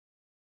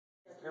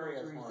Carrie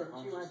has one at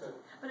home, she said.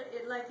 But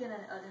like in a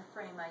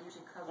frame, I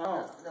usually cover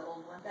the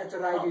old one. That's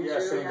what I do Yeah,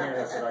 too. same here,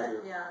 that's what I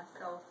do. Yeah,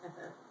 so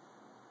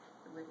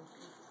the wooden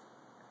piece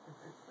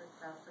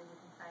works out, so you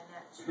can find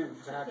that. In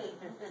fact,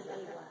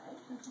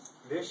 P-A-Y.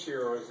 this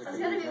year or is it It's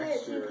going gonna to be be weird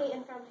next seeing year?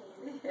 Peyton from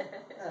Peyton.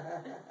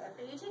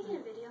 Are you taking a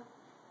video?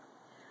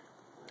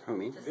 Who,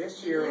 me?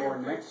 This year or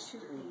next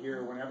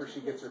year, whenever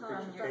she gets her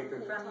picture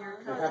taken. From your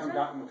We cousin. haven't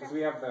gotten, because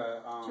we have the,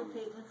 To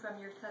Peyton from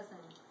your cousin,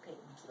 Peyton.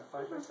 the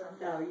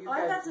 5x7? No, you Oh,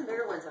 I've got guys, some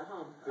bigger ones at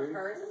home. Do you? Of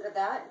hers, of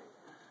that?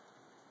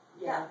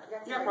 yeah. I've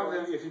got some Yeah, bigger probably,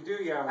 ones. if you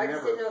do, yeah, I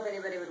just didn't whenever. know if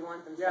anybody would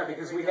want them. so Yeah, I didn't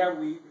because bring we them.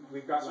 have,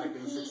 we've got like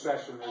in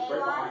succession, they're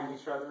right behind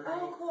each other.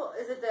 Oh, cool.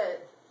 Is it the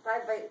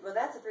 5x, well,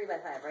 that's a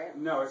 3x5, right?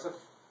 No, it's a,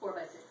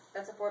 4x6.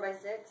 That's a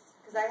 4x6?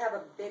 Because I have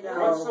a big No.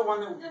 one. what's the one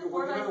that, The you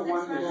know the 4x6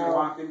 one that you No.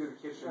 walk into the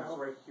kitchen, it's No.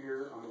 right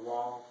here on the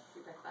wall?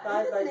 5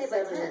 by It's 8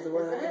 by 7 is the 10,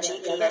 one. isn't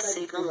it? Yeah, that might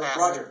be signal 2 by master.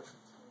 10. Roger.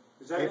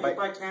 Is that 8 by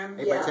 8x10?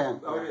 8 Yeah. by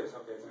 10. Oh, it is,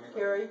 okay. It's an 8x10.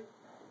 Carrie,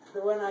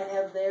 the one I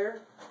have there,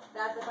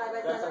 That's a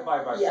 5x7? That's a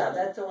 5x7. yeah,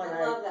 that's the one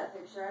I love that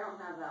picture. I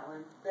don't have that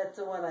one. that's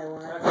the one I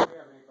want. That's, we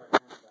have an 8x10.